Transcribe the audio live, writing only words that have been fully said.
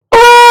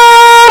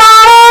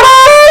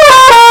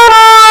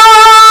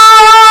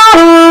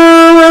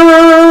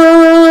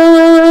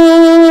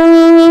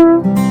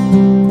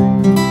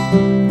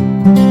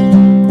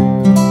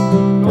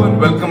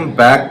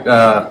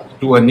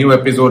to a new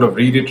episode of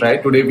Read It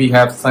Right. Today we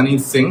have Sunny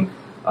Singh.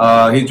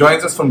 He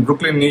joins us from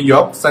Brooklyn, New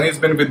York. Sunny's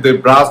been with the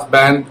brass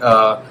band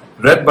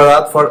Red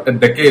Baraat for a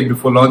decade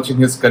before launching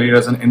his career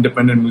as an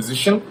independent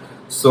musician.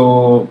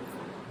 So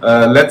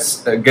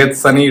let's get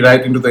Sunny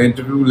right into the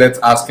interview. Let's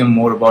ask him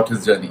more about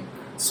his journey.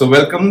 So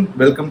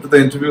welcome to the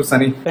interview,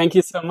 Sunny. Thank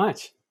you so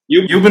much.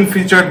 You've been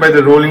featured by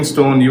the Rolling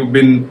Stone. You've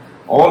been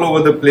all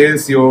over the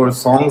place. Your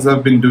songs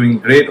have been doing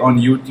great on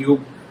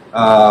YouTube.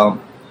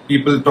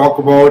 People talk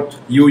about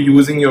you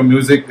using your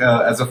music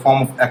as a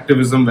form of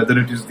activism, whether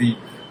it is the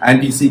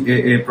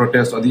anti-CAA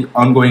protest or the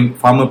ongoing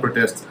farmer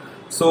protests.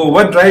 So,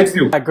 what drives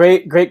you?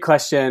 Great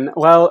question.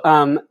 Well,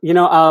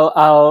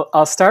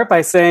 I'll start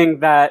by saying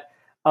that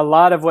a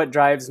lot of what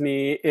drives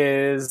me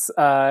is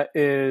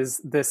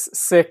this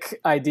Sikh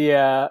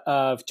idea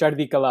of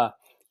Chardi Kala,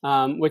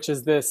 which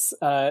is this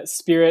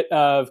spirit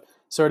of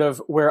sort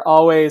of we're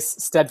always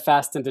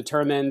steadfast and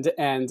determined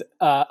and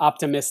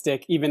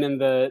optimistic, even in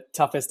the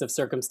toughest of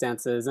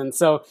circumstances. And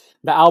so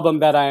the album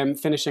that I'm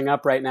finishing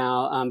up right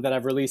now, that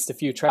I've released a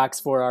few tracks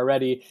for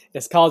already,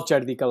 is called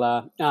Chardi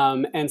Kala.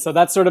 And so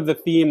that's sort of the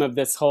theme of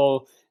this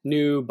whole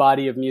new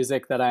body of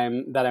music that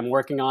I'm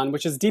working on,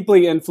 which is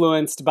deeply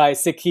influenced by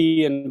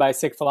Sikhi and by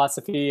Sikh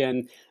philosophy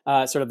and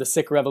sort of the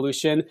Sikh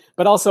revolution,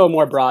 but also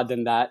more broad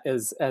than that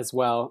as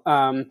well.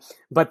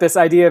 But this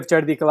idea of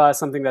Chardi Kala is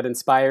something that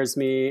inspires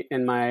me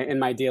in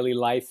my daily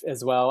life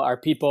as well. Our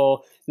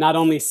people, not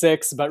only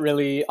Sikhs, but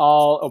really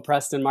all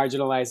oppressed and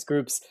marginalized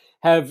groups,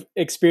 have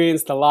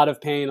experienced a lot of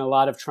pain, a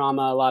lot of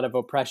trauma, a lot of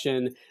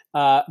oppression.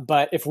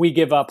 But if we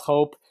give up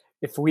hope,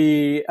 if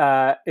we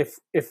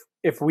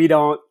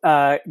don't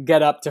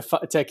get up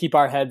to keep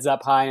our heads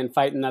up high and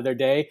fight another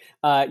day,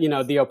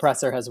 the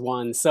oppressor has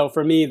won. So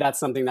for me, that's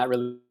something that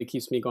really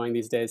keeps me going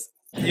these days.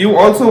 You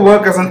also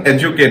work as an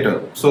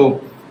educator.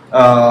 So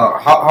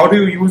how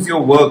do you use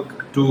your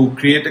work to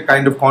create a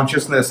kind of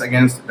consciousness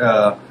against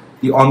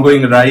the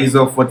ongoing rise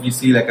of what we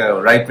see like a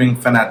right-wing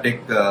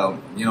fanatic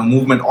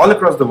movement all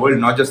across the world,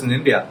 not just in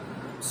India?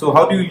 So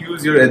how do you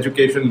use your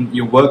education,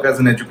 your work as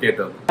an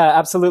educator?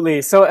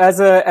 Absolutely. So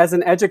as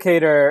an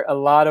educator, a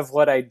lot of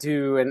what I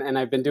do, and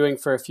I've been doing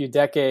for a few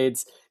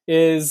decades,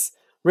 is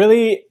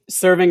really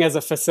serving as a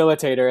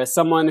facilitator, as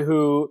someone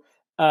who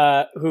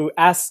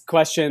asks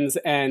questions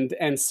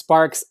and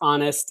sparks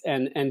honest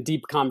and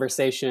deep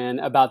conversation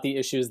about the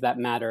issues that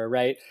matter,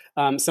 right?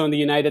 So in the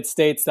United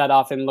States, that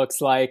often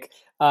looks like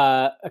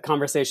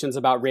conversations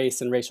about race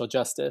and racial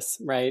justice,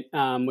 right?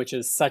 Which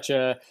is such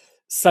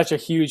a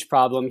huge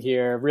problem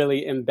here,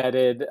 really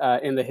embedded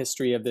in the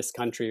history of this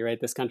country, right?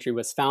 This country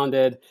was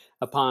founded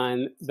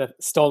upon the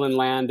stolen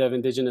land of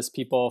indigenous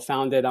people,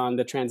 founded on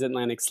the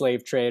transatlantic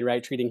slave trade,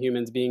 right? Treating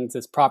human beings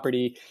as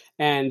property.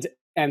 And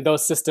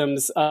those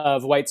systems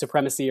of white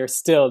supremacy are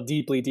still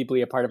deeply,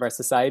 deeply a part of our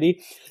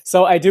society.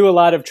 So I do a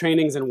lot of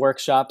trainings and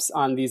workshops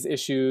on these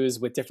issues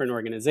with different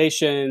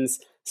organizations,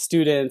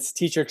 students,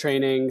 teacher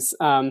trainings,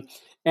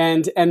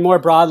 and more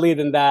broadly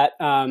than that,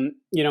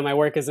 my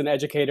work as an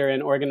educator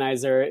and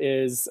organizer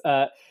is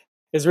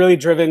really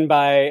driven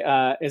by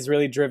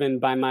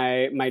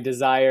my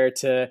desire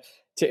to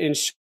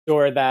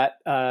ensure that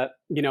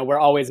we're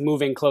always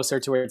moving closer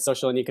towards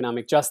social and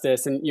economic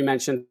justice. And you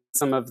mentioned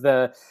some of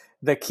the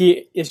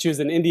key issues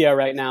in India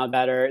right now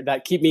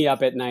that keep me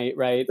up at night,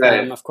 right?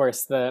 Of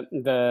course,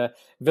 the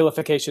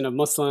vilification of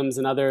Muslims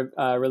and other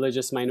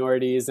religious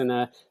minorities in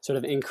a sort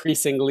of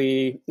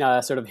increasingly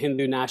sort of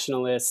Hindu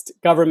nationalist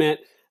government.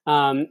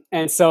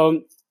 And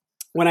so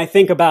when I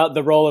think about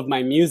the role of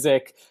my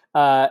music,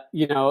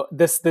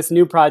 this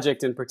new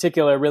project in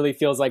particular really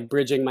feels like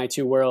bridging my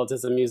two worlds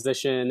as a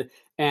musician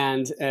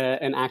and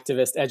an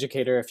activist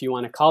educator, if you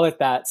want to call it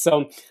that.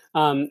 So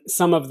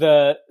some of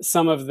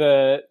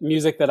the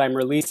music that I'm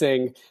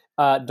releasing,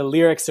 the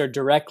lyrics are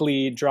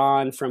directly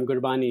drawn from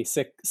Gurbani,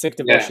 Sikh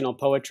devotional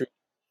poetry.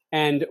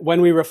 And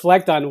when we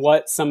reflect on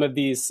what some of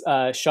these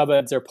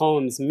shabads or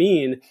poems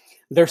mean,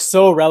 they're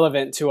so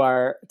relevant to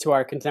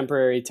our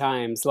contemporary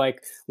times.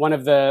 Like one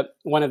of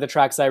the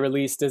tracks I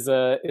released is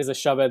a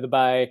shabad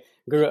by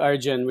Guru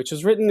Arjan, which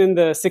was written in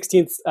the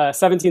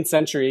 17th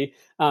century.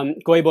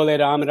 Koi bole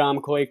Ram Ram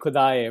koi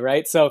Khudaye,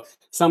 right? So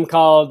some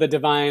call the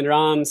divine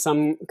Ram,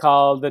 some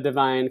call the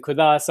divine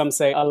Khuda, some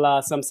say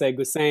Allah, some say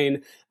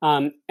Gusain.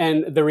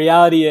 And the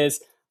reality is,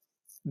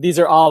 these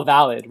are all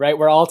valid, right?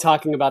 We're all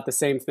talking about the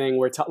same thing.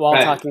 We're all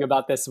talking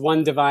about this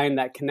one divine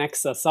that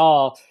connects us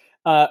all,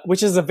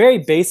 which is a very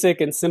basic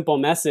and simple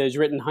message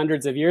written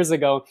hundreds of years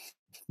ago.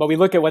 But we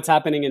look at what's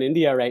happening in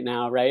India right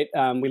now, right?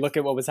 We look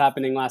at what was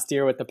happening last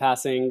year with the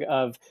passing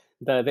of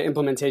the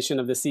implementation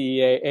of the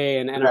CEAA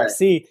and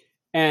NRC.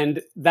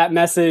 And that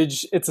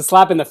message, it's a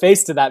slap in the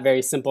face to that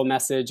very simple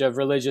message of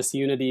religious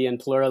unity and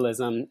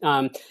pluralism.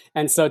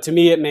 And so to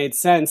me, it made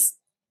sense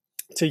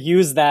to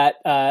use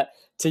that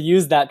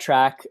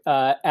track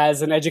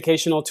as an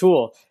educational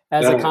tool,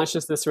 as a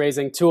consciousness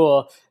raising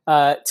tool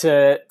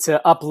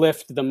to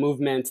uplift the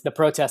movement, the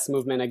protest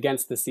movement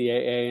against the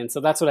CAA. And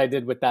so that's what I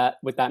did with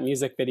that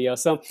music video.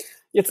 So,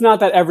 it's not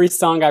that every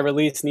song I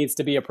release needs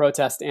to be a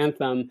protest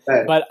anthem,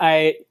 Right. but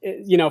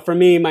for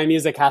me, my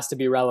music has to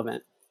be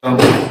relevant. Um,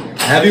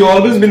 have you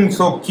always been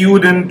so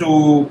cued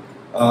into,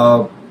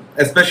 uh,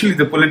 especially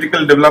the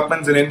political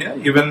developments in India,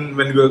 even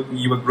when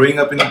you were growing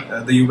up in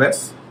the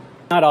US?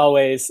 Not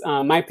always.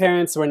 My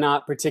parents were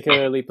not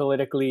particularly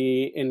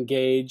politically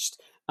engaged.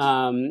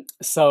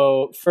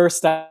 So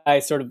first,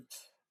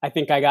 I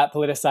think I got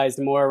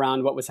politicized more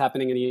around what was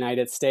happening in the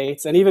United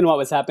States and even what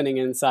was happening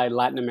inside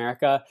Latin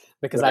America,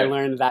 because I Right.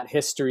 learned that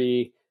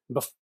history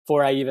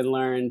before I even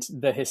learned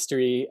the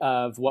history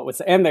of what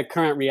was and the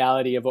current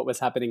reality of what was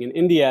happening in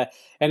India.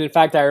 And in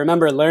fact, I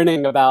remember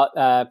learning about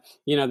the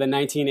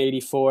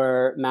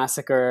 1984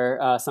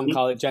 massacre, some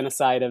call it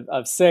genocide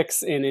of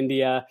Sikhs in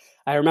India.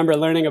 I remember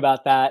learning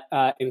about that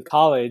in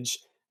college,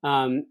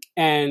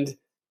 and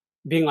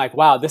being like,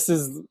 wow, this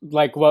is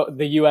like what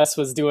the US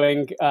was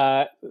doing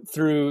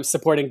through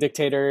supporting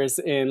dictators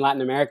in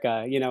Latin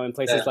America, in Yeah.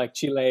 places like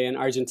Chile and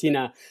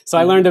Argentina. So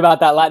I learned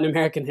about that Latin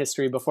American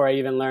history before I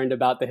even learned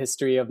about the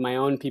history of my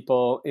own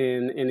people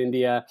in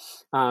India,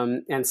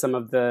 and some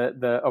of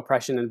the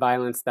oppression and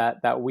violence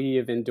that we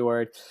have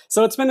endured.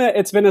 So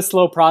it's been a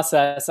slow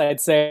process. I'd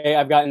say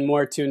I've gotten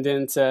more tuned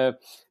into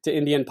to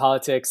Indian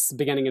politics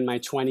beginning in my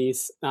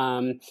 20s,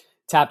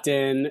 tapped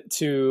in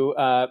to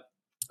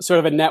sort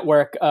of a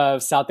network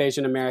of South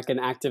Asian American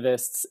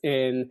activists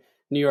in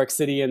New York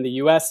City and the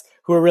US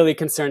who are really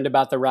concerned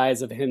about the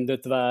rise of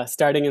Hindutva.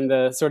 Starting in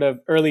the sort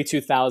of early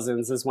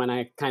 2000s is when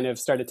I kind of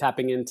started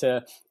tapping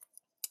into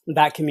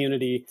that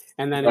community,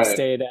 and then have Right.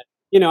 stayed at,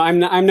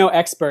 I'm no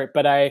expert,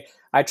 but I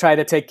try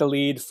to take the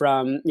lead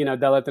from,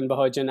 Dalit and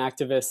Bahujan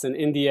activists in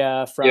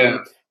India, Yeah.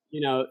 from,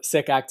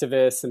 Sikh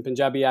activists and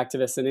Punjabi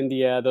activists in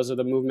India. Those are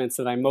the movements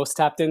that I'm most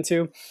tapped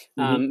into.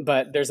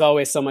 But there's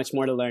always so much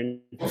more to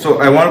learn. So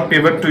I want to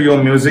pivot to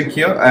your music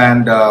here,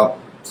 and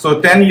so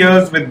 10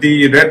 years with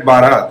the Red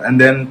Bharat, and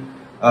then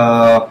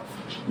uh,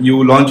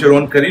 you launch your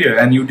own career,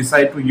 and you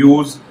decide to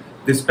use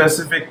the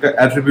specific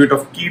attribute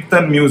of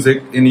kirtan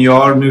music in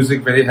your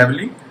music very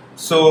heavily.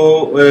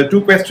 So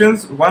two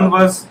questions. One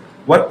was,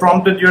 what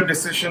prompted your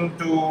decision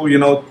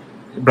to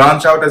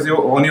branch out as your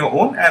on your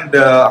own, and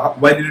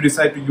why did you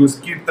decide to use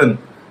kirtan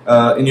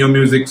in your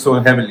music so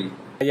heavily?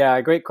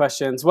 Yeah, great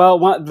questions. Well,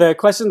 the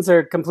questions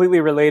are completely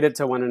related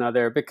to one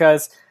another,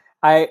 because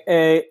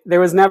there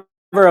was never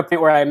a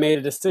point where I made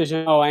a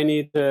decision. Oh, I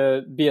need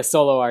to be a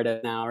solo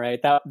artist now,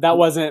 right? That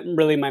wasn't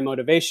really my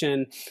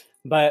motivation.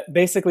 But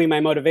basically,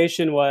 my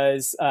motivation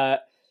was,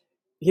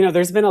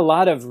 there's been a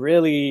lot of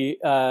really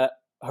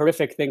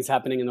horrific things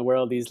happening in the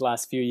world these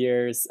last few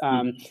years.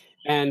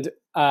 And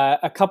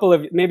a couple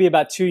of, maybe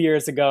about 2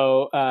 years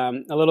ago,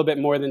 a little bit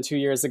more than 2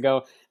 years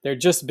ago, there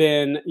just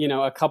been,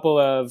 a couple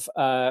of,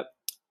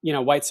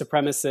 white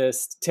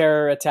supremacist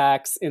terror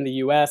attacks in the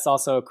US,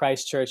 also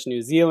Christchurch,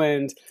 New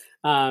Zealand.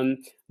 Um,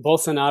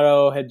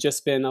 Bolsonaro had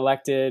just been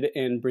elected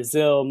in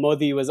Brazil.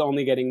 Modi was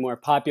only getting more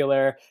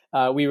popular.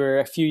 We were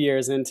a few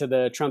years into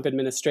the Trump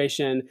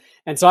administration.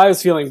 And so I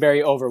was feeling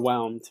very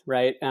overwhelmed,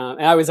 right?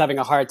 And I was having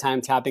a hard time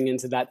tapping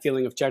into that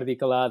feeling of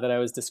Chardikala that I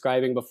was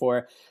describing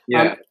before.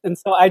 Yeah. And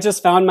so I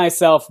just found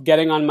myself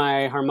getting on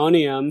my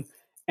harmonium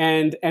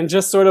and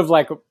just sort of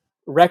like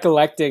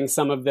recollecting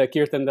some of the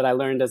kirtan that I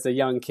learned as a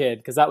young kid,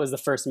 because that was the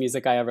first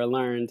music I ever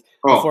learned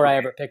Oh, before I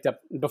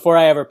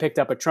ever picked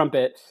up a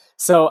trumpet.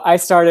 So I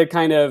started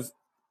kind of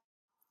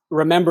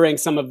remembering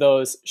some of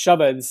those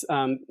shabads,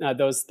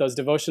 those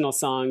devotional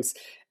songs,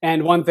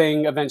 and one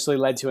thing eventually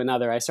led to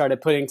another. I started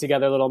putting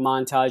together little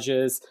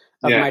montages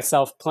of yeah.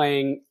 myself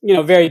playing,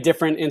 very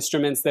different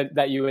instruments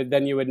that you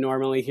would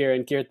normally hear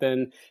in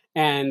kirtan.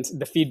 And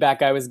the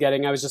feedback I was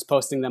getting, I was just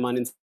posting them on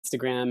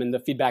Instagram, and the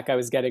feedback I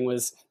was getting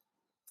was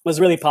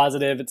really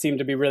positive. It seemed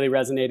to be really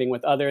resonating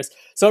with others.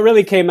 So it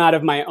really came out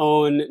of my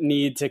own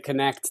need to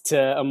connect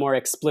to a more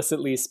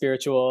explicitly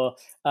spiritual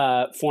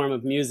form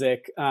of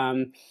music.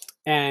 And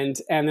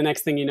the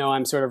next thing you know,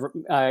 I'm sort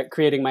of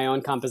creating my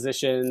own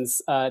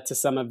compositions to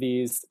some of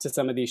these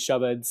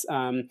shabads,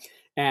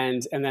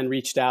 and then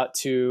reached out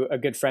to a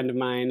good friend of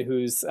mine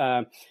who's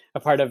a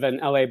part of an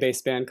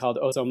LA-based band called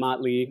Ozo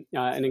Motley,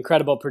 an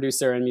incredible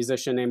producer and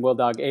musician named Will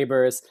Dog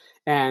Abers,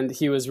 and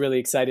he was really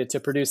excited to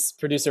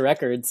produce a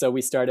record. So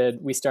we started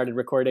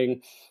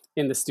recording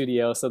in the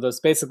studio. So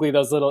those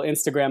little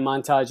Instagram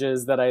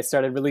montages that I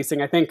started releasing,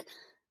 I think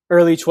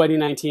early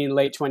 2019,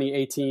 late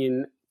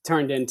 2018,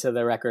 turned into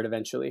the record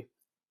eventually.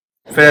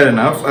 Fair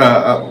enough.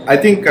 I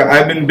think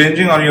I've been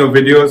binging on your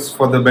videos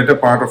for the better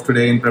part of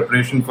today in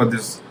preparation for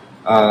this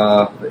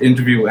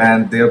interview,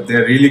 and they're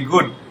really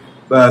good.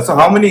 So,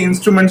 how many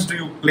instruments do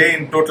you play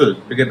in total?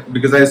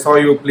 Because I saw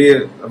you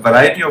play a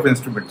variety of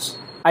instruments.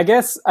 I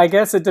guess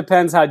it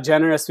depends how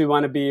generous we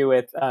want to be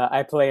with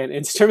I play an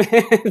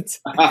instrument.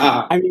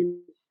 I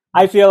mean,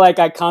 I feel like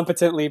I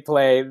competently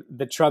play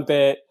the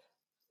trumpet.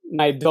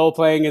 My dole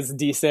playing is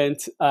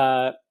decent,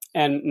 and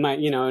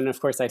and of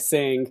course I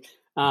sing.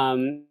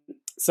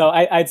 So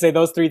I'd say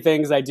those three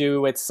things I do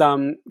with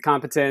some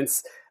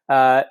competence.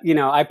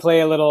 I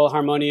play a little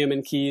harmonium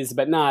and keys,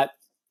 but not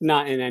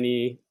in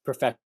any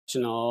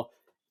professional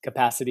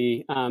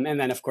capacity. And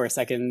then of course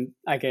I can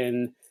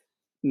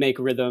make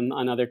rhythm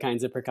on other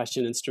kinds of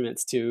percussion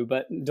instruments too.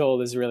 But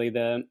dhol is really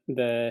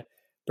the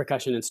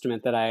percussion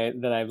instrument that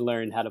I've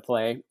learned how to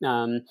play.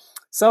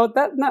 So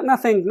that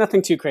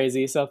nothing too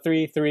crazy. So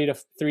three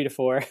to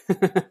four.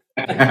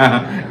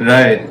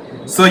 Right.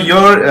 So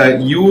your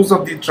use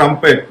of the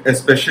trumpet,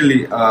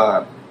 especially,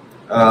 uh,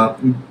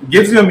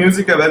 gives your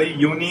music a very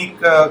unique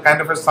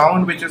kind of a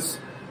sound, which is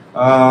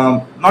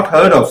not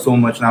heard of so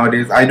much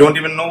nowadays. I don't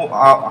even know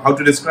how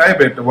to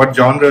describe it, what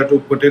genre to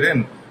put it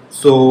in.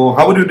 So,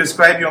 how would you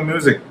describe your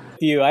music?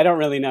 I don't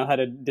really know how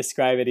to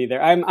describe it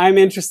either. I'm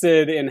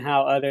interested in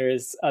how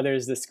others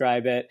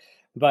describe it,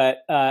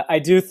 but I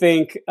do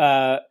think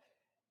the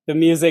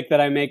music that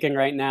I'm making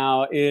right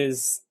now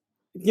is,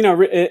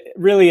 it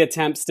really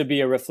attempts to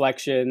be a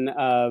reflection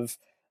of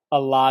a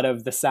lot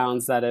of the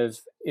sounds that have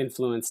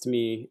influenced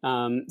me.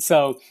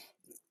 So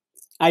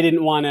I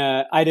didn't want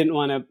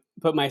to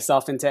put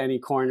myself into any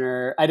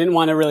corner. I didn't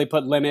want to really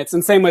put limits.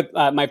 And same with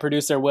my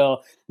producer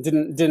Will.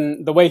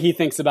 Didn't The way he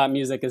thinks about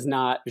music is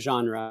not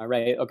genre,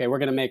 right? Okay, we're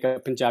gonna make a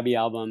Punjabi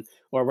album,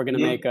 or we're gonna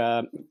make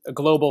a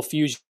global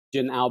fusion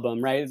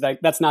album, right?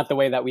 Like that's not the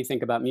way that we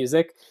think about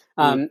music.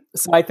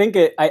 So I think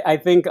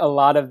a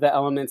lot of the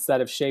elements that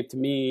have shaped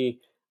me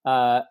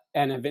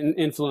and have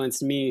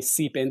influenced me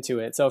seep into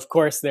it. So of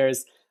course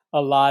there's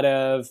a lot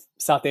of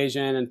South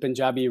Asian and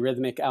Punjabi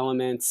rhythmic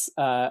elements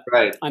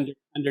Right.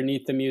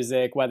 underneath the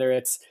music, whether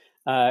it's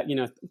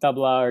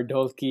tabla or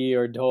dholki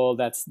or dhol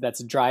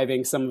that's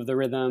driving some of the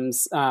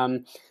rhythms.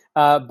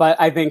 But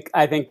I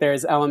think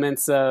there's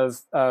elements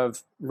of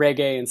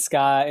reggae and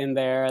ska in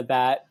there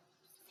that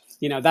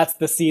that's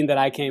the scene that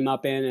I came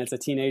up in as a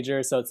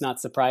teenager. So it's not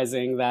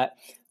surprising that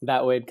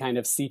that would kind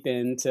of seep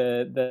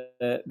into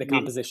the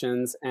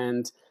compositions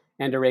and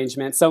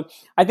arrangement. So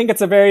I think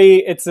it's a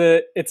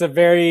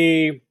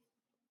very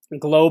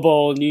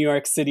global New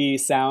York City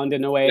sound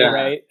in a way, Yeah.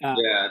 right?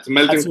 Yeah. It's a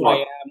melting That's who I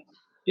pot. am.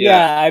 Yeah.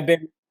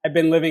 Yeah, I've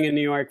been living in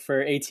New York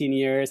for 18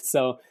 years.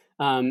 So,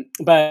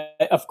 but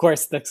of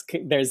course,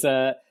 there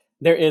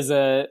is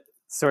a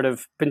sort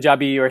of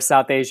Punjabi or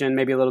South Asian,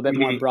 maybe a little bit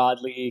more Mhm.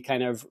 broadly,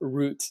 kind of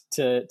root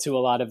to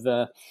a lot of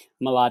the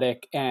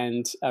melodic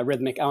and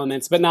rhythmic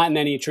elements, but not in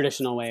any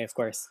traditional way, of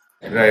course.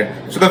 Right.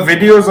 So the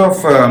videos of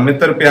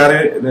Mitar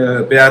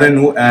Pyare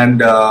Nu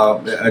and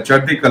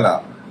Chaddi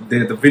Kala,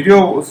 the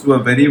videos were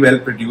very well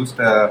produced.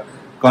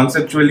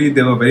 Conceptually,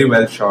 they were very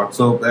well shot.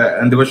 So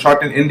and they were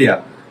shot in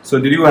India. So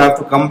did you have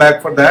to come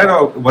back for that,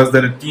 or was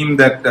there a team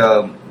that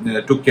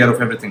took care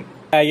of everything?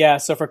 Yeah,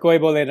 so for Koi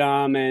Bole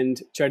Ram and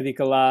Chardi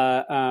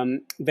Kala,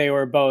 they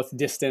were both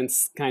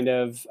distance kind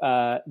of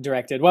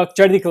directed. Well,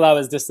 Chardi Kala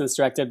was distance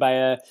directed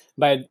by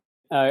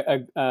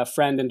a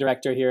friend and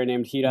director here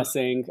named Hira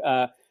Singh,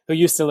 who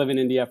used to live in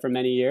India for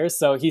many years.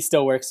 So he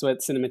still works with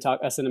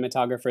a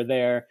cinematographer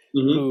there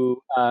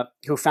Mm-hmm.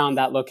 who found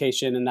that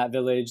location in that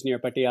village near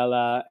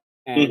Patiala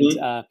and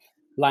Mm-hmm.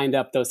 lined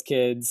up those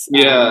kids.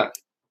 Yeah.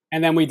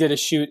 And then we did a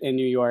shoot in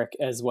New York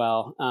as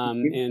well,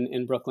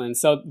 in Brooklyn.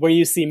 So where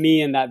you see me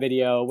in that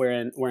video, we're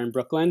in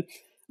Brooklyn.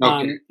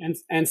 Okay.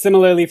 And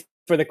similarly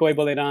for the Koi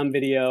Bole Ram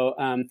video,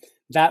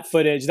 that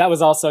footage that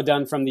was also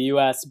done from the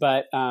U.S.,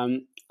 but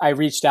I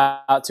reached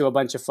out to a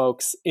bunch of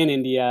folks in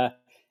India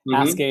Mm-hmm.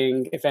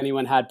 asking if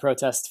anyone had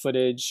protest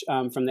footage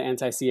from the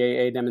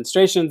anti-CAA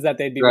demonstrations that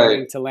they'd be Right.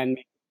 willing to lend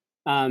me.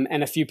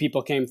 And a few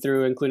people came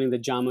through, including the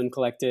Jamun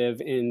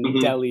Collective in Mm-hmm.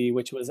 Delhi,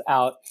 which was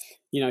out,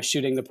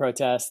 shooting the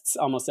protests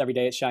almost every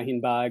day at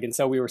Shaheen Bagh. And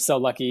so we were so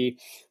lucky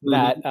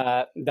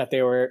Mm-hmm. that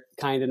they were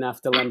kind enough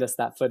to lend us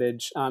that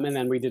footage. And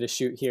then we did a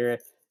shoot here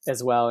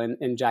as well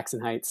in Jackson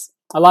Heights.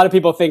 A lot of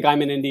people think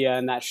I'm in India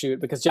in that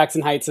shoot because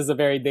Jackson Heights is a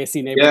very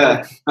desi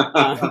neighborhood.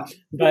 Yeah.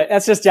 But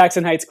that's just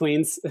Jackson Heights,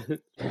 Queens.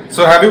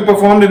 So have you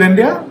performed in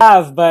India?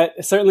 Have, but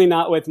certainly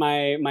not with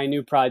my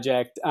new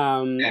project,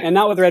 Yeah. and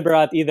not with Red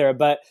Bharat either.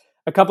 But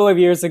a couple of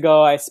years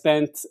ago, I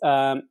spent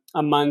a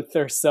month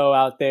or so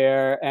out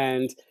there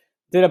and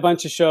did a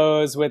bunch of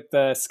shows with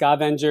the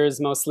Scavengers,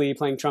 mostly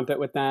playing trumpet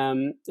with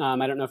them.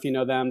 I don't know if you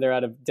know them; they're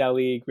out of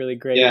Delhi, really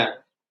Yeah.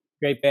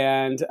 great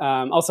band.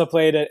 Also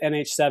played at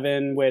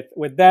NH7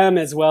 with them,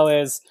 as well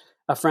as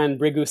a friend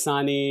Brigu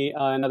Sani,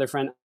 another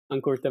friend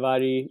Ankur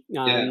Tiwari.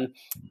 Yeah.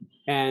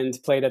 And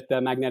played at the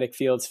Magnetic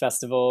Fields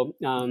Festival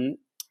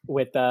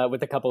with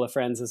a couple of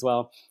friends as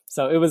well.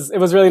 So it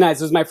was really nice.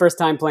 It was my first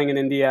time playing in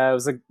India. It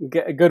was a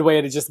good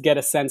way to just get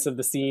a sense of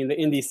the scene, the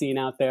indie scene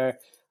out there.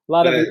 A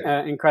lot of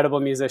Right. incredible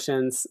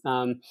musicians,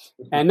 and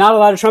not a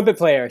lot of trumpet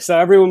players. So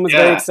everyone was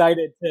very Yeah.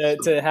 excited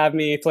to have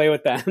me play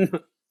with them.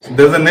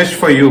 There's a niche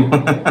for you.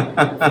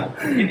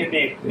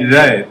 Indeed.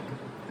 Right,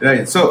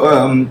 right. So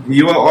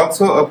you are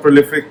also a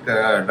prolific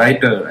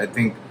writer. I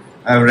think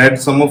I've read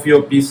some of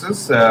your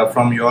pieces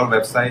from your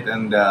website,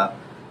 and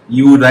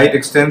you write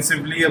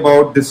extensively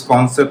about this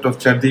concept of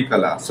Chardi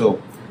Kala. So,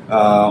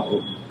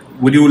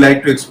 would you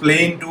like to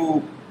explain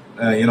to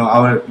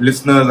our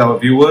listeners, our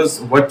viewers,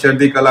 what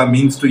Chardi Kala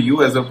means to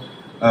you as a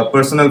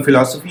personal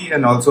philosophy,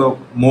 and also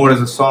more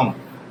as a song?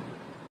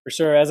 For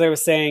sure. As I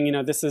was saying,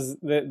 this is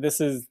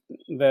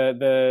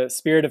the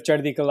spirit of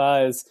Chardi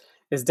Kala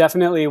is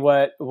definitely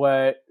what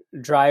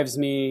drives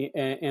me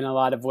in a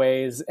lot of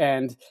ways,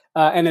 and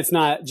it's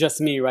not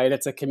just me, right?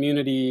 It's a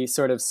community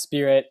sort of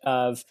spirit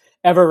of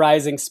ever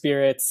rising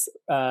spirits,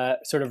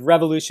 sort of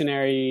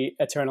revolutionary,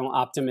 eternal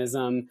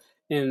optimism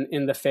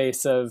in the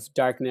face of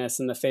darkness,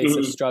 in the face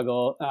of Mhm.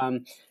 struggle.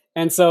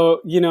 And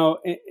so,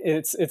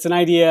 it's an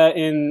idea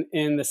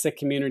in the Sikh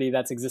community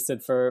that's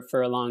existed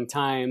for a long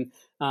time,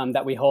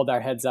 that we hold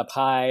our heads up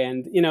high.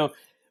 And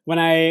when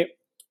I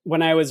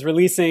when I was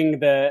releasing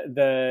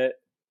the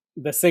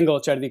single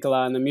Chardi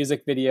Kala and the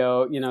music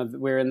video,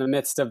 we're in the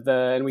midst of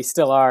and we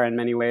still are in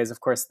many ways.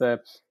 Of course, the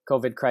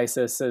COVID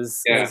crisis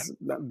Yeah. has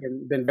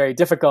been very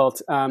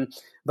difficult,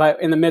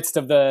 but in the midst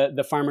of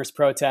the farmers'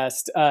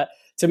 protest.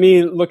 To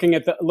me, looking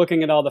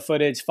at all the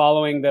footage,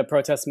 following the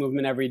protest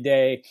movement every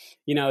day,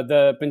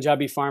 the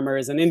Punjabi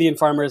farmers and Indian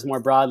farmers more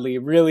broadly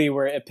really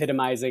were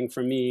epitomizing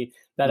for me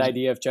that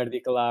idea of Chardi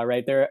Kala,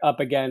 right? They're up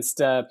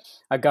against a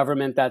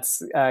government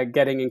that's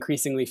getting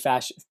increasingly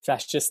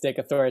fascistic,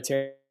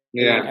 authoritarian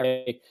Yeah.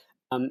 every day.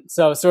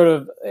 So sort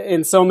of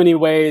in so many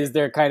ways,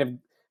 they're kind of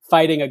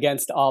fighting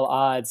against all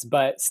odds,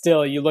 but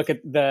still you look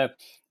at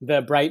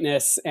the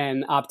brightness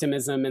and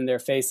optimism in their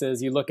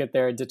faces. You look at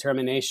their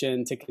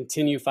determination to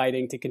continue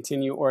fighting, to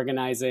continue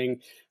organizing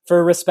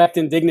for respect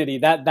and dignity.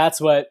 That's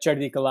what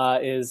Chardi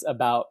Kala is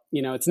about.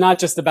 It's not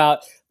just about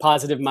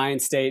positive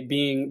mind state,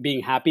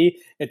 being happy.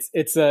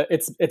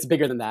 It's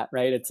bigger than that,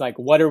 right? It's like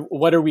what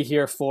are we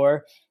here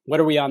for? What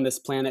are we on this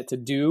planet to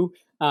do?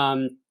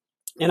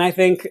 And I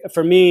think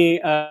for me,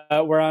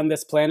 we're on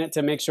this planet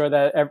to make sure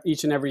that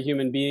each and every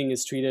human being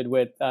is treated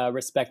with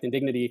respect and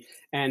dignity.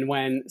 And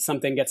when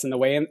something gets in the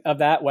way of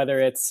that, whether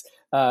it's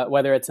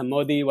a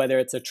Modi, whether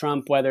it's a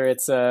Trump, whether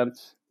it's a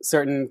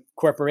certain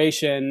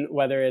corporation,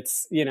 whether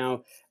it's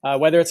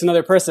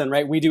another person,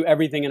 right? We do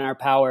everything in our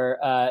power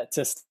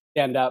to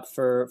stand up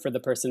for the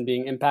person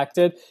being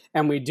impacted,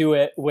 and we do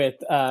it with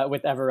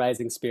ever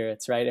rising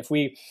spirits, right? If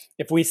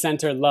we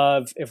center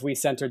love, if we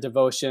center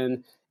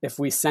devotion, if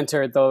we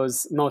center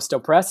those most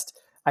oppressed,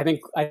 I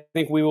think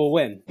we will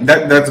win.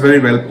 That's very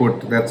well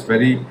put. That's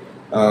very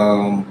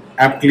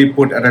aptly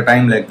put at a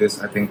time like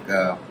this. I think.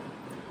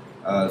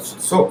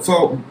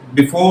 So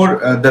before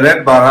the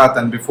Red Bharat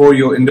and before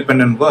your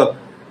independent work,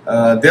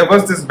 there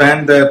was this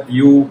band that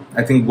you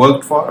I think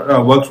worked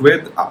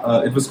with.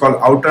 It was called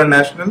Outer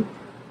National.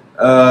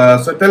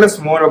 So tell us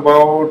more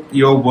about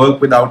your work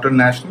with Outer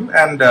National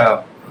and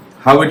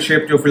how it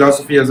shaped your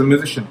philosophy as a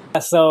musician.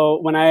 So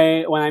when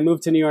I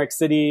moved to New York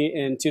City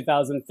in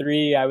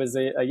 2003, I was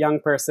a young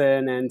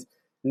person and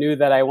knew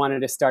that I wanted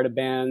to start a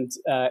band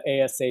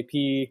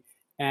ASAP.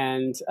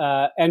 And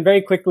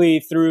very quickly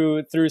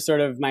through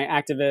sort of my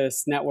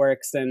activist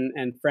networks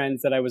and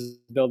friends that I was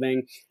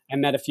building, I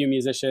met a few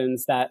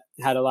musicians that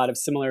had a lot of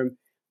similar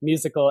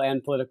musical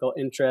and political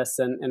interests,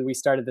 and we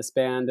started this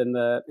band in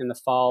the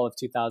fall of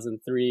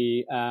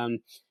 2003,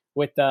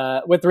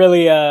 with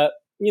really a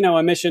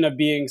mission of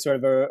being sort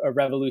of a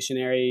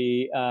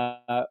revolutionary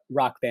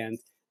rock band,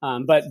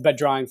 but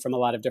drawing from a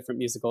lot of different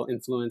musical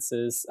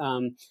influences.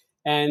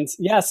 And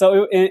yeah,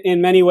 so in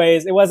many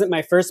ways, it wasn't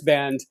my first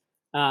band.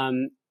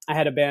 I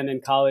had a band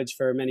in college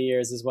for many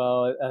years as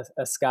well,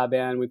 a ska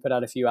band. We put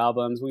out a few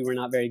albums. We were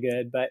not very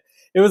good, but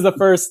it was the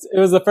first. It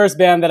was the first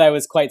band that I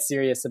was quite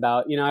serious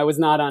about. I was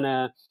not on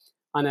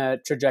a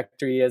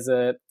trajectory as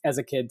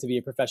a kid to be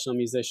a professional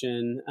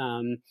musician.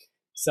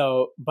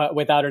 But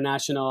with Outer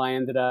National, I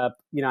ended up,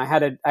 I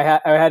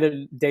had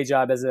a day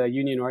job as a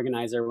union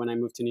organizer when I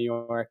moved to New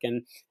York,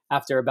 and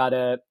after about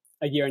a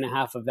year and a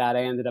half of that,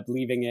 I ended up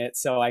leaving it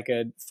so I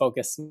could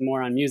focus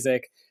more on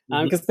music,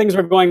 because things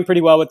were going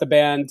pretty well with the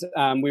band.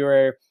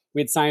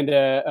 We'd signed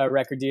a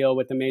record deal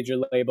with a major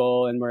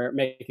label, and we're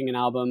making an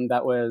album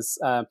that was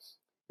going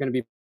to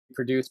be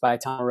produced by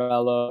Tom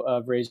Morello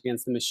of Rage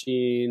Against the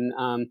Machine.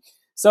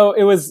 So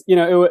it was,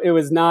 it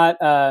was not.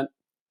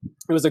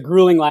 It was a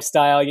grueling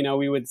lifestyle.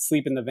 We would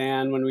sleep in the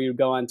van when we would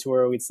go on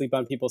tour. We'd sleep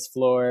on people's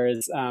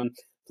floors,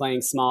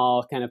 playing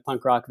small kind of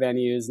punk rock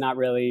venues, not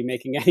really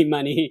making any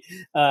money.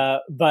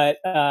 But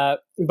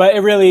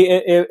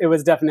it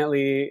was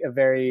definitely a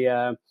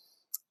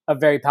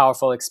very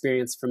powerful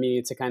experience for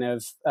me to kind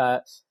of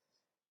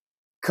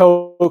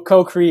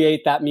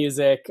co-create that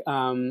music,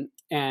 and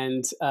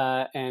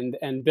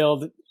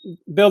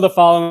build a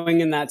following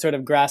in that sort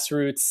of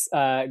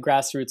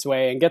grassroots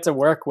way, and get to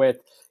work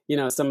with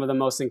some of the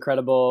most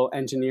incredible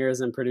engineers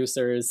and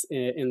producers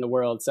in the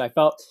world. So I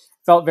felt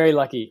very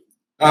lucky.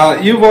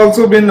 You've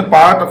also been a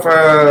part of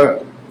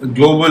a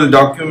global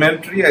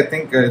documentary. I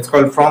think it's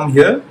called From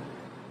Here.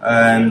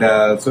 And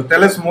so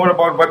tell us more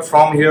about what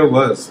From Here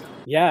was.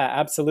 Yeah,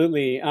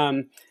 absolutely.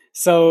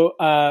 So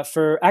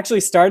for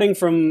actually starting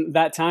from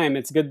that time,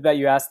 it's good that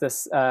you asked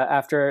this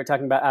after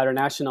talking about Outer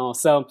National.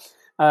 So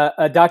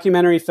a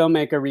documentary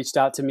filmmaker reached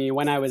out to me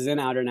when I was in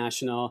Outer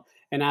National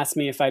and asked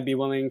me if I'd be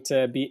willing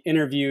to be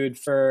interviewed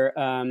for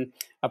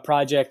a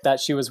project that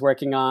she was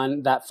working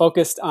on that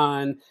focused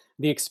on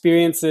the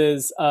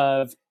experiences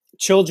of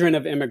children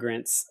of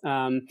immigrants.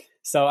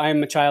 So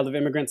I'm a child of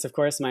immigrants, of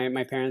course.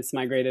 My parents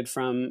migrated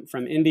from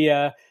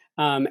India,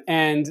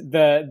 and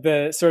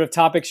the sort of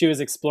topic she was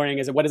exploring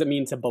is, what does it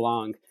mean to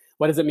belong?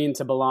 What does it mean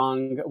to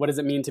belong? What does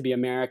it mean to be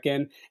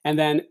American? And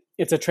then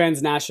it's a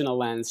transnational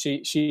lens.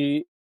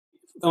 She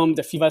filmed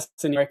a few of us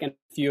in New York and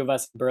a few of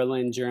us in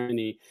Berlin,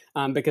 Germany,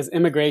 because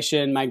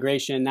immigration,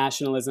 migration,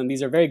 nationalism,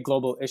 these are very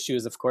global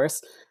issues, of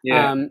course.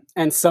 Yeah.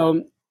 And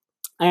so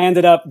I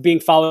ended up being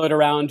followed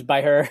around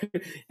by her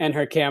and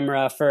her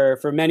camera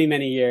for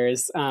many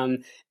years,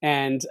 and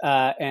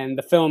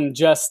the film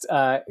just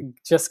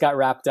got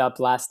wrapped up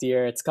last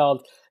year. It's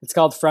called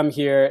From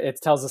Here. It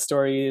tells the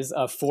stories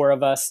of four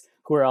of us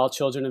who are all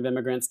children of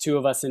immigrants. Two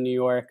of us in New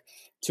York,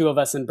 two of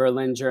us in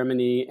Berlin,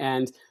 Germany,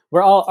 and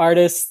we're all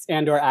artists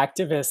and or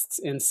activists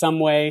in some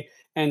way.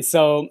 And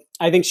so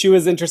I think she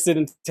was interested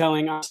in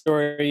telling our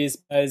stories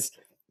because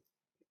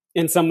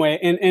in some way,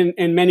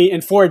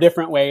 in four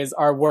different ways,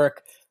 our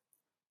work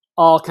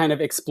all kind of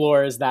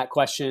explores that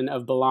question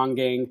of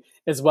belonging,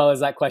 as well as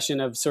that question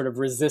of sort of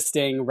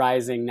resisting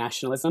rising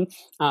nationalism.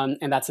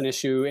 And that's an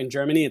issue in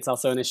Germany. It's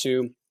also an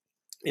issue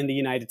in the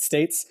United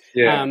States.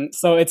 Yeah.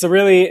 So it's a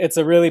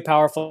really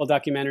powerful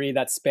documentary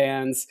that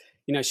spans.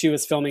 She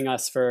was filming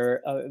us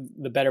for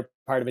the better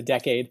part of a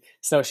decade,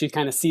 so she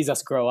kind of sees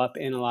us grow up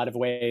in a lot of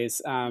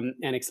ways, and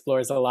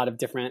explores a lot of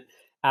different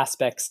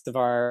aspects of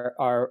our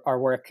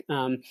work.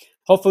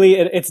 Hopefully,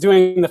 it's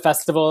doing the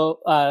festival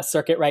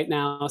circuit right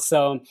now.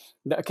 So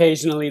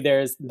occasionally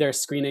there's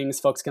screenings.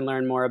 Folks can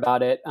learn more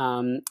about it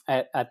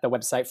at the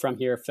website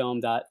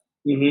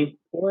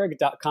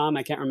fromherefilm.org.com.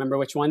 I can't remember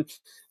which one.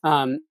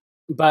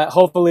 But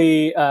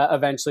hopefully,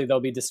 eventually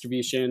there'll be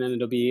distribution and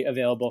it'll be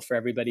available for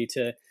everybody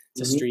to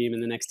stream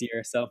in the next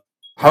year or so.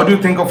 How do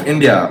you think of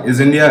India?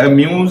 Is India a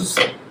muse?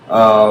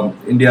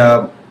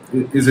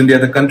 Is India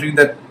the country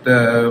that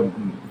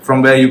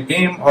from where you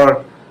came,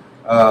 or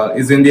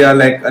is India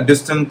like a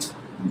distant,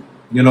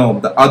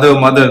 the other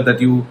mother that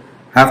you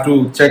have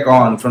to check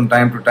on from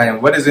time to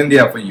time? What is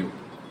India for you?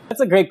 That's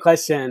a great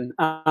question.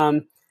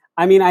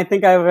 I mean, I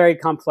think I have a very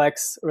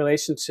complex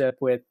relationship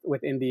with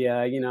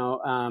India.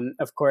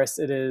 Of course,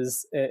 it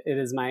is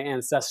my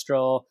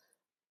ancestral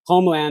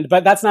homeland,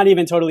 but that's not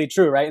even totally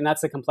true, right? And that's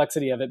the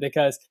complexity of it,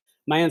 because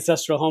my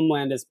ancestral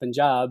homeland is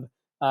Punjab,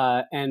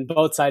 and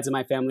both sides of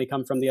my family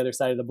come from the other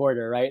side of the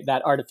border, right?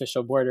 That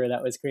artificial border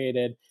that was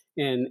created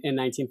in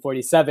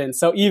 1947.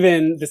 So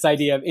even this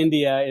idea of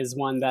India is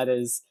one that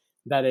is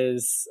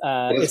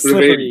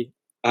slippery.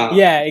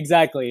 Yeah,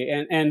 exactly.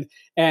 And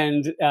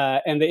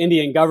the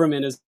Indian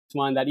government is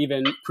one that,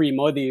 even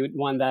pre-Modi,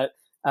 one that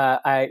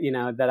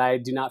that I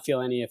do not feel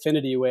any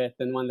affinity with,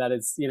 and one that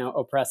has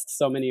oppressed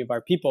so many of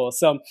our people.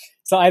 So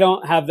I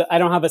don't have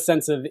a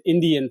sense of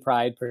Indian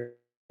pride per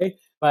se,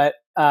 but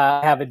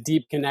I have a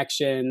deep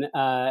connection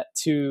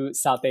to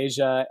South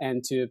Asia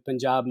and to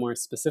Punjab more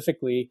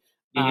specifically.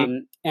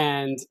 And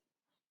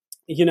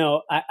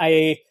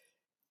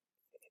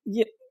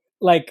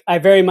I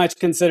very much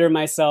consider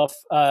myself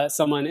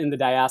someone in the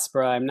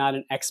diaspora. I'm not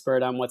an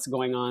expert on what's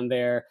going on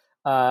there,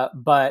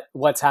 but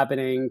what's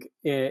happening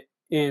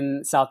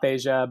in South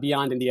Asia,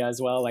 beyond India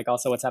as well, like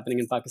also what's happening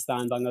in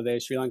Pakistan,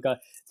 Bangladesh, Sri Lanka.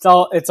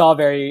 It's all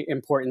very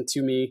important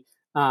to me.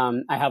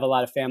 I have a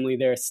lot of family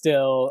there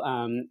still.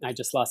 I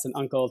just lost an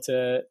uncle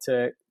to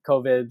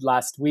COVID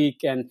last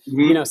week, and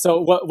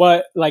so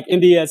what like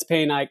India's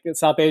pain,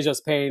 South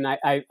Asia's pain,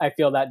 I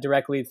feel that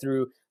directly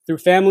through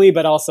family,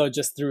 but also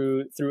just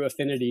through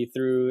affinity,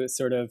 through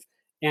sort of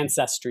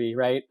ancestry,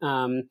 right?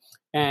 And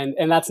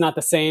that's not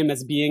the same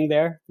as being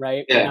there,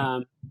 right?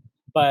 Yeah.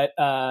 But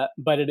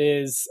it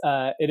is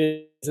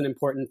an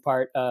important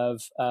part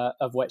of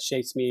what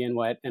shapes me and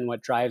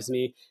what drives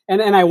me,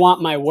 and I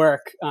want my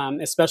work,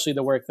 especially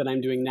the work that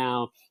I'm doing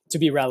now, to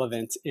be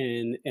relevant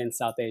in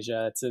South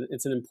Asia.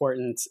 It's an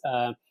important.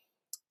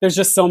 There's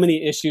just so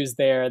many issues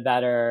there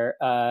that are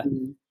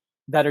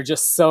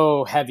just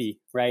so heavy,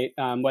 right?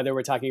 Whether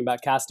we're talking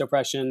about caste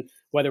oppression,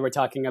 whether we're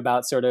talking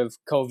about sort of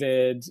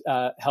COVID,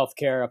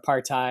 healthcare,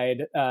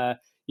 apartheid,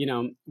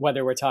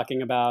 whether we're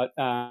talking about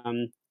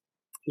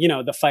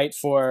the fight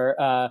for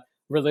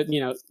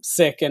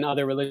Sikh and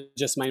other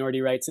religious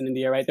minority rights in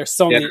India, right? There's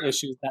so many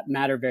issues that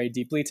matter very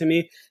deeply to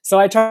me. So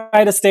I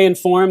try to stay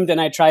informed, and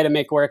I try to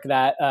make work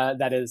that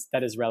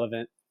is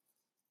relevant.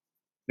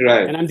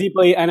 Right. And I'm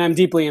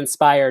deeply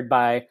inspired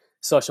by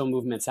social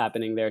movements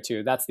happening there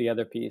too. That's the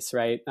other piece,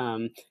 right?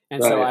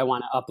 So I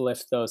want to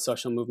uplift those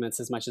social movements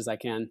as much as I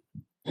can.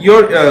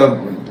 Your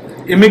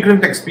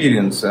immigrant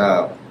experience,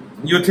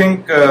 you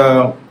think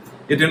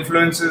it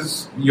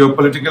influences your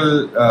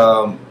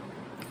political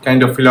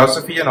kind of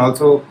philosophy, and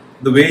also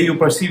the way you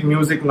perceive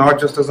music, not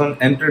just as an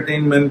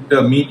entertainment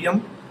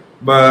medium,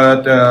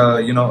 but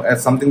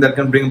as something that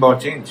can bring about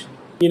change?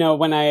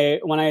 When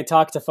I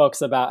talk to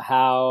folks about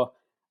how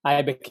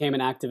I became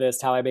an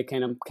activist, how I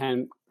became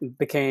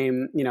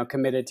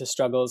committed to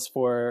struggles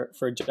for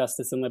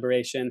justice and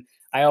liberation,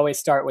 I always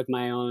start with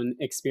my own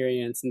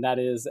experience, and that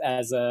is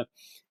as a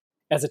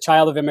as a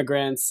child of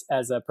immigrants,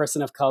 as a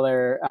person of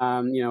color,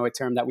 a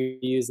term that we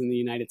use in the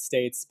United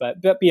States,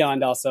 but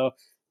beyond also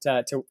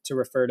to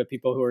refer to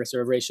people who are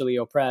sort of racially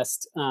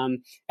oppressed,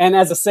 and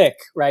as a Sikh,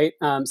 right?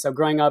 So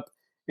growing up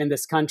in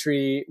this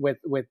country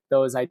with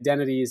those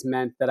identities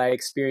meant that I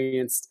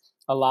experienced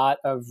a lot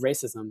of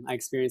racism. I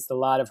experienced a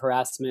lot of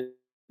harassment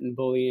and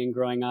bullying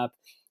growing up,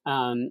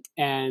 and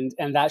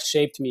that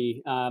shaped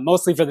me,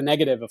 mostly for the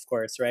negative, of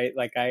course, right?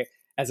 Like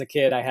as a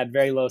kid, I had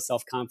very low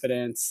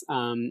self-confidence.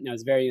 I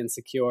was very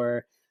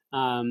insecure,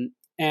 and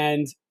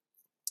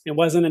it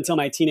wasn't until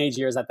my teenage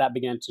years that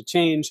began to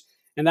change,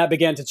 and that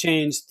began to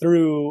change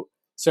through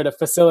sort of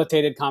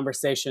facilitated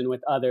conversation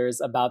with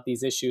others about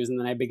these issues. And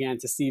then I began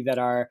to see that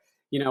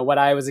what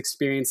I was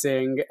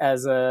experiencing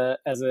as a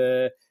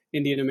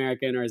Indian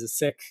American or as a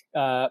Sikh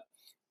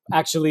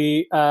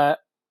actually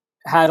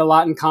had a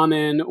lot in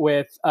common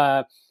with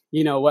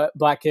what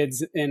Black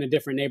kids in a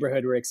different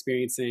neighborhood were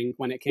experiencing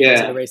when it came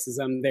to the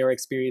racism they were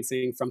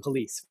experiencing from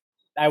police.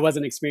 I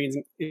wasn't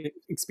experiencing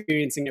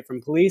it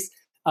from police,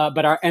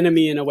 but our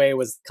enemy in a way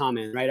was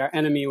common, right? Our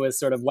enemy was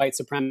sort of white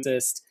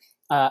supremacist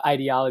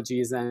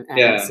ideologies and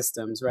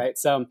systems, right?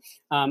 So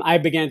I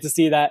began to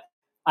see that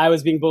I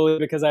was being bullied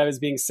because I was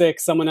being Sikh.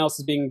 Someone else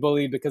was being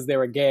bullied because they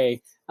were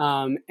gay,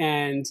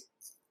 and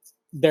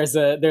there's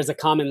a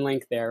common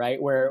link there, right?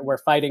 We're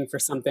fighting for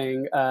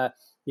something. Our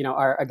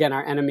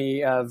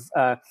enemy of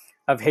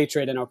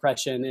hatred and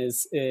oppression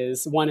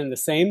is one and the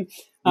same.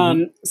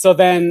 So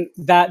then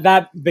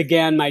that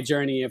began my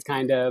journey of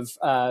kind of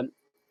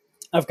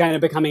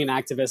becoming an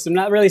activist. And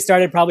that really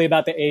started probably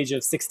about the age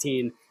of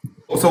 16.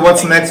 So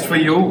what's next for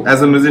you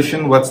as a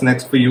musician? What's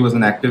next for you as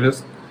an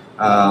activist?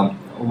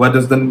 What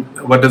does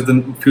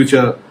the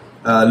future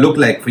look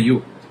like for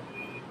you?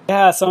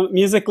 Yeah, so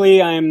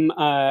musically,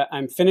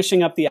 I'm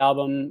finishing up the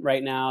album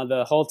right now.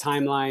 The whole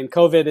timeline,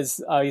 COVID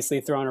has obviously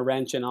thrown a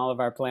wrench in all of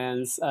our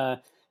plans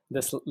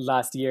this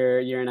last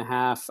year and a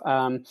half.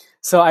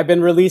 So I've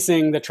been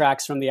releasing the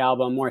tracks from the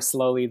album more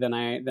slowly than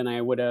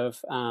I would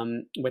have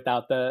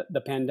without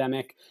the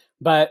pandemic.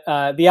 But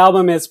the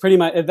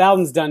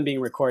album's done being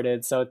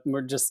recorded, so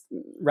we're just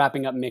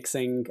wrapping up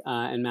mixing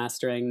and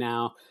mastering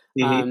now.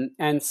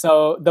 And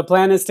so the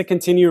plan is to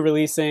continue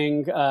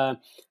releasing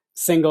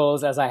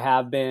singles as I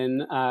have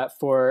been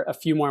for a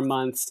few more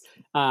months,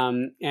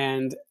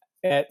 and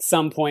at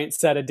some point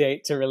set a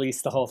date to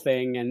release the whole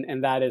thing,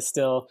 and that is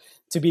still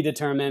to be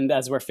determined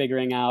as we're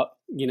figuring out,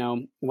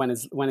 when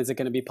is it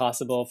going to be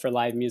possible for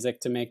live music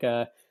to make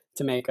a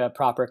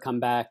proper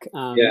comeback.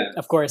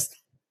 Of course,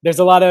 there's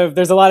a lot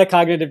of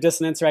cognitive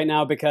dissonance right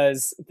now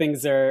because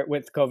things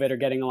with COVID are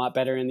getting a lot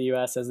better in the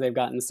US as they've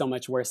gotten so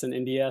much worse in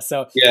India.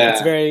 So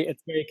it's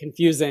very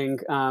confusing.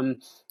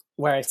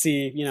 Where I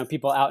see,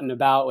 people out and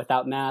about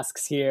without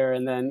masks here,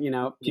 and then,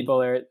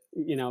 people are,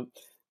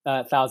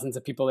 thousands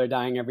of people are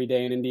dying every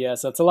day in India.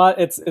 So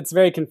it's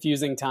very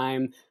confusing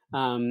time.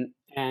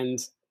 And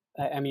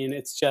I mean,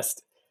 it's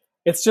just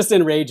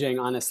enraging,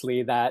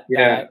 honestly, that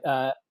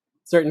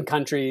certain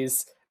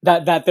countries,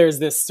 that there's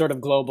this sort of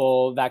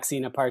global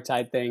vaccine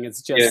apartheid thing.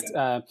 It's just,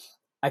 I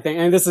think,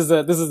 and this is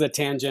a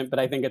tangent, but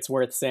I think it's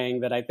worth saying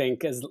that I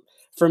think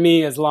for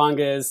me, as long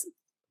as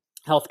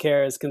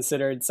healthcare is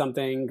considered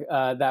something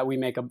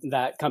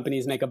that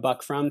companies make a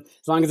buck from,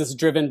 as long as it's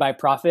driven by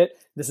profit,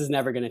 this is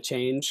never going to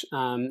change.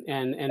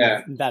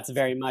 And that's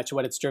very much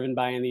what it's driven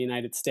by in the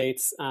United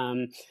States.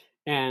 And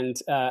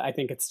I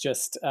think it's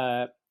just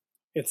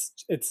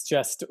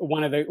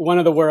one of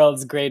the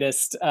world's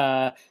greatest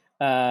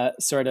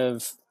sort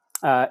of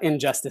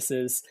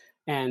injustices,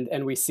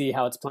 and we see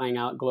how it's playing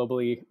out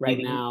globally right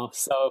now.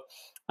 So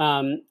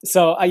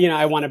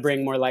I want to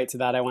bring more light to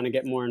that. I want to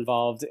get more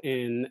involved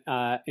in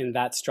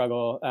that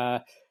struggle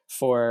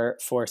for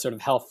sort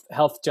of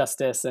health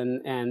justice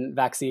and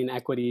vaccine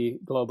equity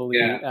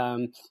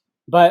globally.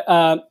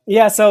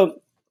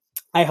 So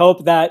I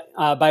hope that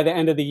by the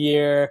end of the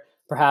year,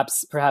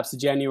 perhaps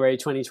January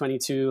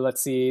 2022,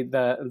 let's see,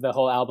 the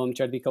whole album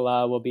Chardi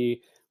Kala will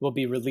be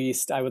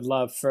released. I would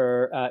love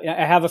I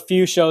have a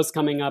few shows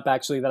coming up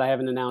actually that I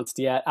haven't announced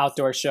yet,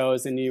 outdoor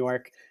shows in New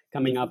York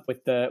coming up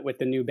with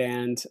the new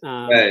band.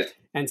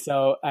 And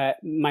so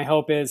my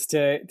hope is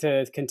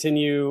to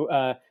continue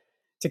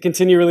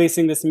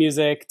releasing this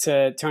music,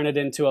 to turn it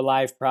into a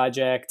live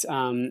project.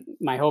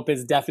 My hope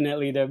is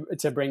definitely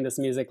to bring this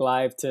music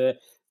live to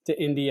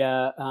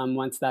India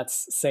once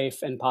that's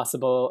safe and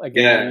possible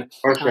again. Yeah,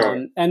 for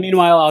sure. And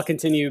meanwhile, I'll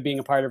continue being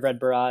a part of Red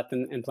Baraat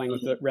and playing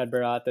with Red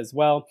Baraat as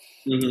well.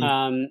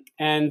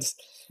 And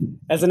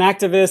as an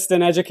activist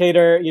and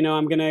educator,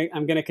 I'm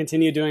gonna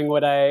continue doing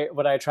what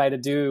I try to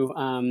do,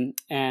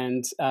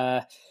 and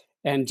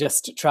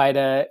just try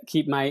to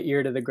keep my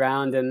ear to the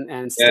ground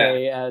and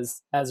stay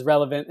as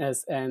relevant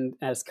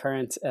as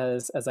current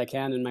as I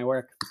can in my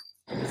work.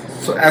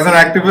 So as an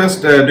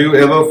activist, do you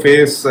ever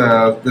face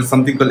there's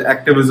something called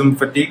activism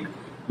fatigue,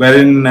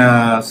 wherein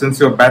since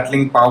you're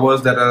battling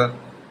powers that are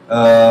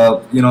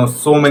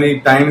so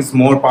many times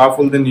more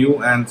powerful than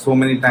you and so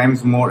many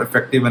times more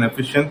effective and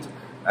efficient,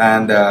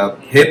 and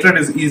hatred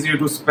is easier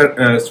to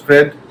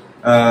spread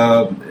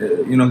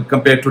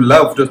compared to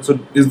love. So,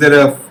 is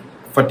there a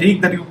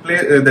fatigue that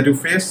you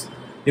face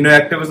in your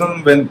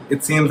activism when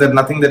it seems that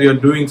nothing that you're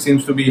doing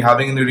seems to be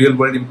having any real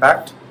world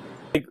impact?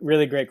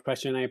 Really great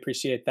question. I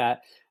appreciate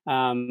that.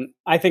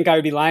 I think I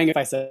would be lying if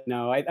I said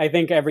no. I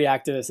think every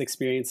activist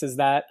experiences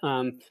that.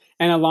 And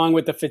along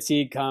with the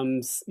fatigue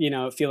comes,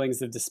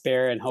 feelings of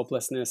despair and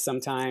hopelessness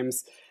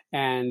sometimes.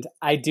 And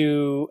I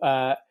do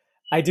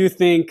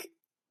think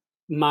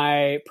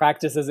my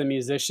practice as a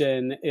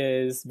musician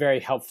is very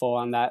helpful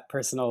on that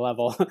personal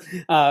level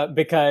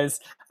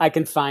because I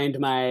can find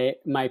my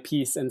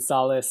peace and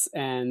solace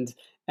and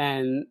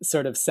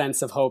sort of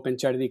sense of hope and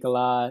chardi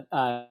kala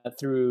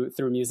through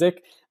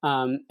music,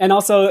 and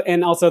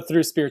also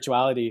through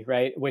spirituality,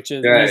 right? Which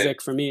is Right.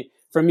 music for me.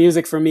 For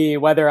music for me,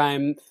 whether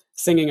I'm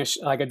singing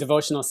like a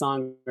devotional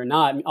song or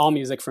not, all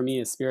music for me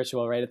is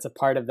spiritual, right? It's a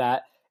part of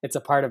that. It's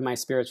a part of my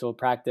spiritual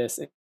practice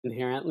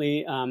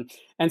inherently,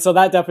 and so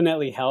that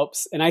definitely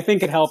helps, and I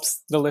think it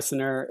helps the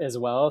listener as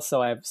well.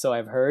 So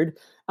I've heard,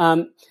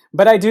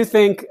 but I do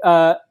think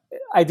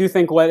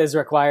what is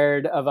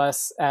required of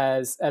us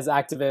as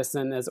activists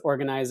and as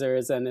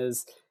organizers and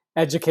as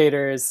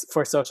educators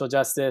for social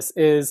justice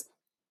is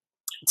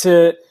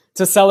to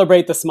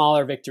celebrate the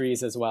smaller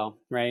victories as well,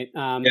 right?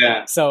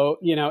 Yeah. So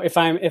if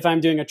I'm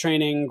doing a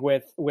training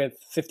with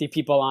 50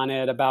 people on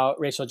it about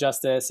racial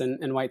justice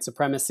and white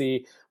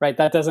supremacy, right?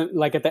 That doesn't,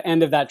 like, at the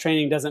end of that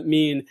training doesn't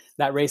mean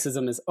that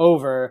racism is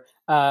over,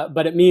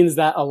 but it means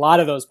that a lot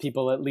of those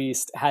people at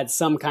least had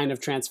some kind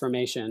of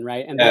transformation,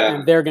 right? And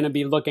they're going to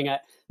be looking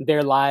at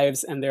their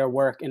lives and their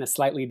work in a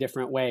slightly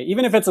different way.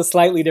 Even if it's a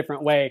slightly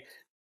different way,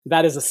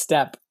 that is a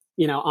step,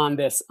 on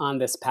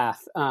this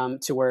path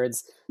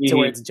towards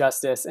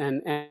justice.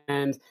 And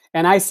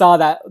I saw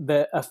that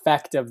the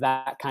effect of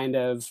that kind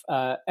of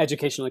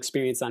educational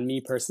experience on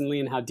me personally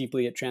and how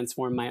deeply it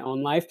transformed my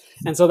own life.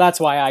 And so that's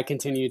why I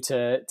continue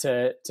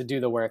to do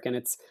the work. And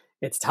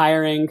it's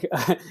tiring,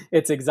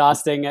 it's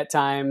exhausting at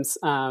times,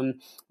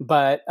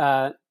 but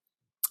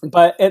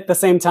at the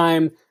same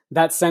time,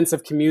 that sense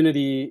of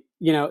community,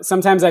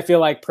 sometimes I feel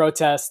like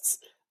protests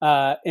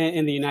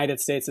in the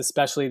United States,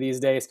 especially these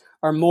days,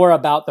 are more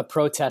about the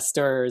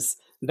protesters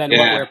than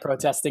what we're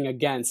protesting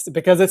against,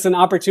 because it's an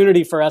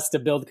opportunity for us to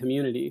build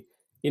community.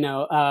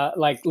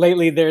 Like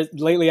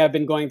lately I've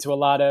been going to a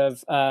lot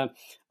of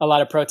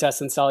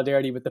protests and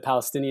solidarity with the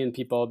Palestinian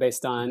people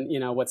based on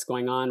what's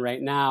going on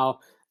right now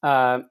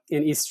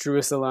in East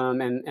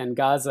Jerusalem and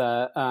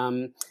Gaza,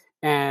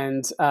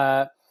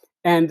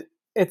 and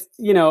it's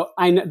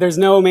there's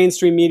no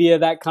mainstream media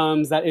that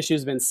comes. That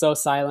issue's been so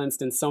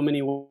silenced in so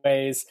many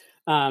ways,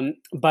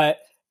 but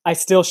I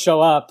still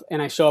show up,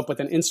 and I show up with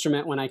an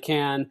instrument when I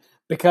can,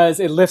 because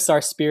it lifts our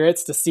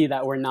spirits to see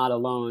that we're not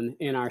alone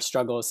in our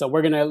struggles. So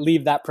we're going to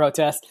leave that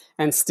protest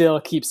and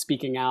still keep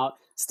speaking out,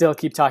 still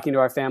keep talking to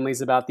our families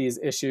about these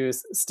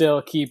issues,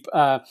 still keep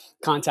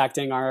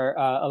contacting our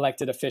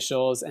elected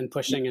officials and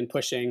pushing.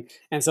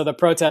 And so the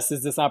protest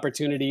is this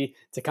opportunity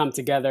to come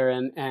together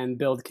and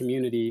build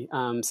community.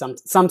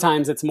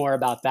 Sometimes it's more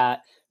about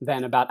that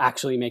than about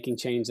actually making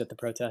change at the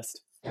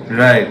protest.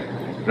 Right.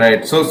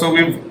 So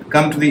we've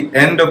come to the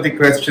end of the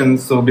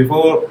questions. So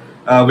before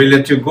we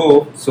let you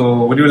go,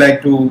 so would you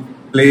like to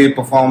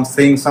perform,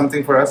 sing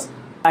something for us?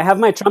 I have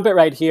my trumpet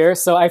right here,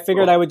 so I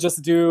figured I would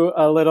just do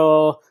a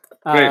little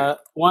 1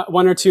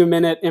 or 2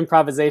 minute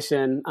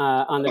improvisation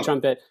on the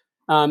trumpet.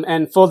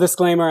 And full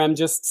disclaimer, I'm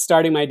just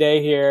starting my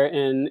day here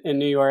in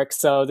New York,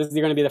 so this is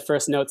going to be the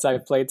first notes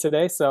I've played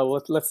today.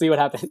 So let's see what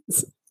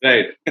happens.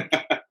 Right.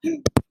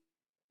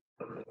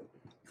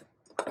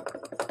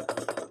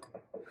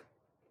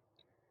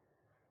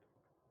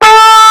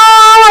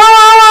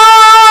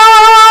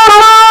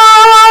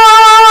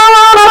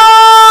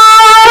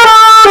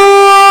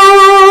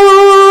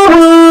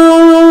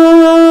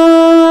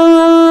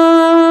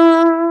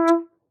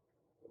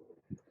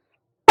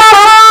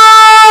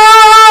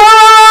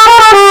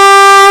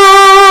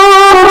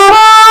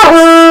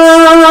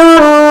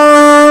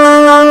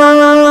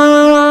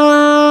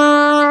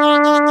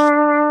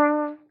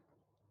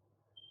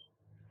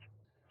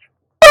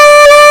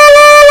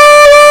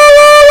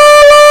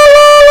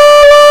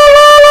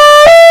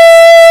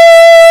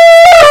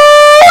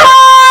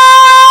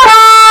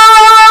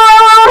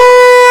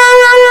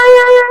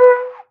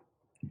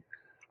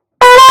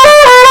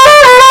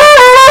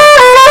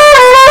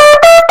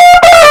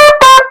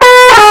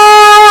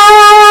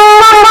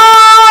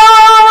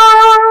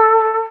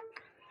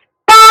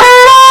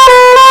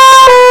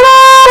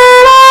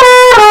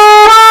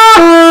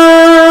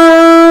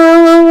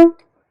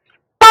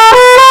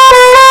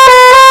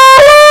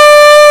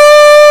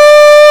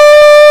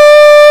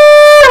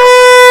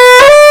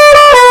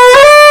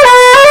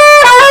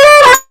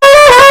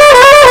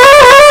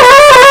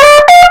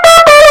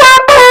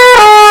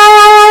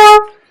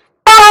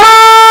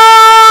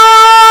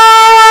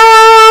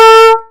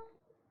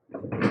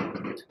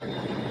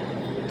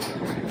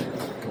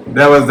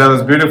 That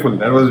was beautiful.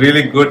 That was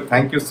really good.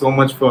 Thank you so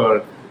much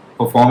for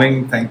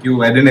performing. Thank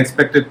you. I didn't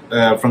expect it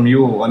from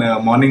you on a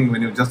morning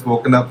when you've just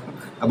woken up.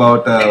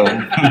 about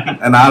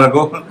an hour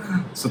ago.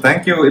 So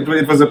thank you.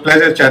 It was a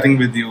pleasure chatting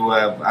with you.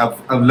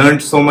 I've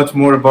learned so much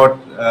more about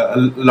a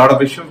lot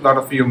of issues, a lot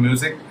of your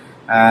music,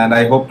 and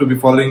I hope to be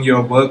following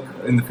your work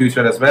in the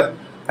future as well.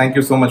 Thank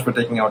you so much for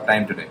taking our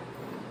time today.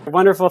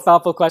 Wonderful,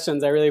 thoughtful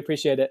questions. I really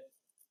appreciate it.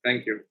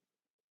 Thank you.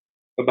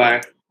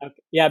 Bye-bye.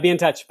 Okay. Yeah, be in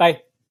touch.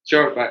 Bye.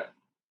 Sure, bye.